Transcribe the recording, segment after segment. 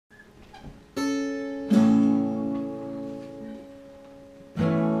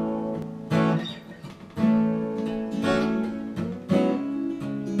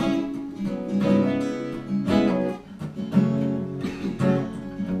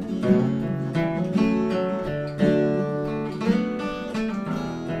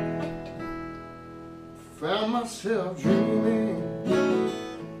myself dreaming,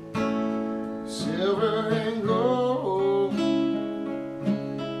 silver and gold,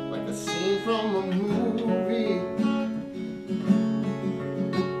 like a scene from a movie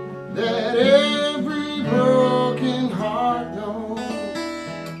that every broken heart knows.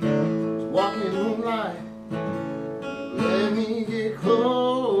 Walking moonlight, let me get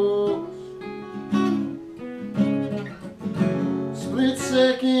close. Split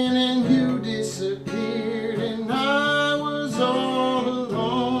second and you disappeared, and I was all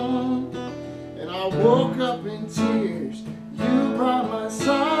alone. And I woke up in tears, you by my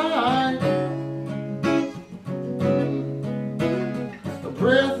side, a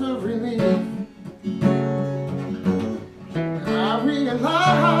breath of relief. I realized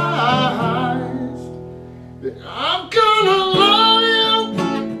that I'm gonna love you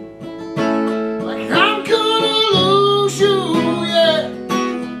like I'm gonna lose you, yeah.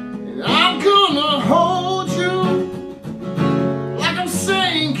 And I'm gonna hold you like I'm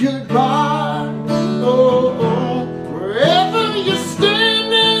saying goodbye. Oh, oh. Wherever you're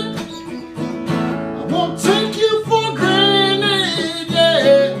standing, I won't take you for granted,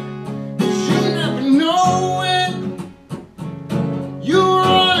 yeah. 'Cause you never know when you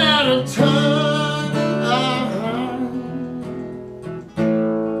run out of time.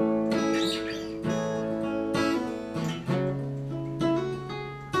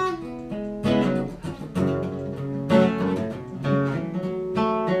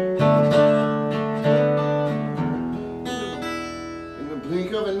 In the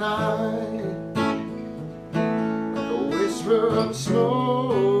blink of an eye, like a whisper of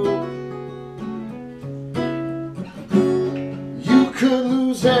smoke, you could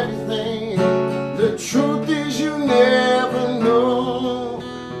lose everything. The truth is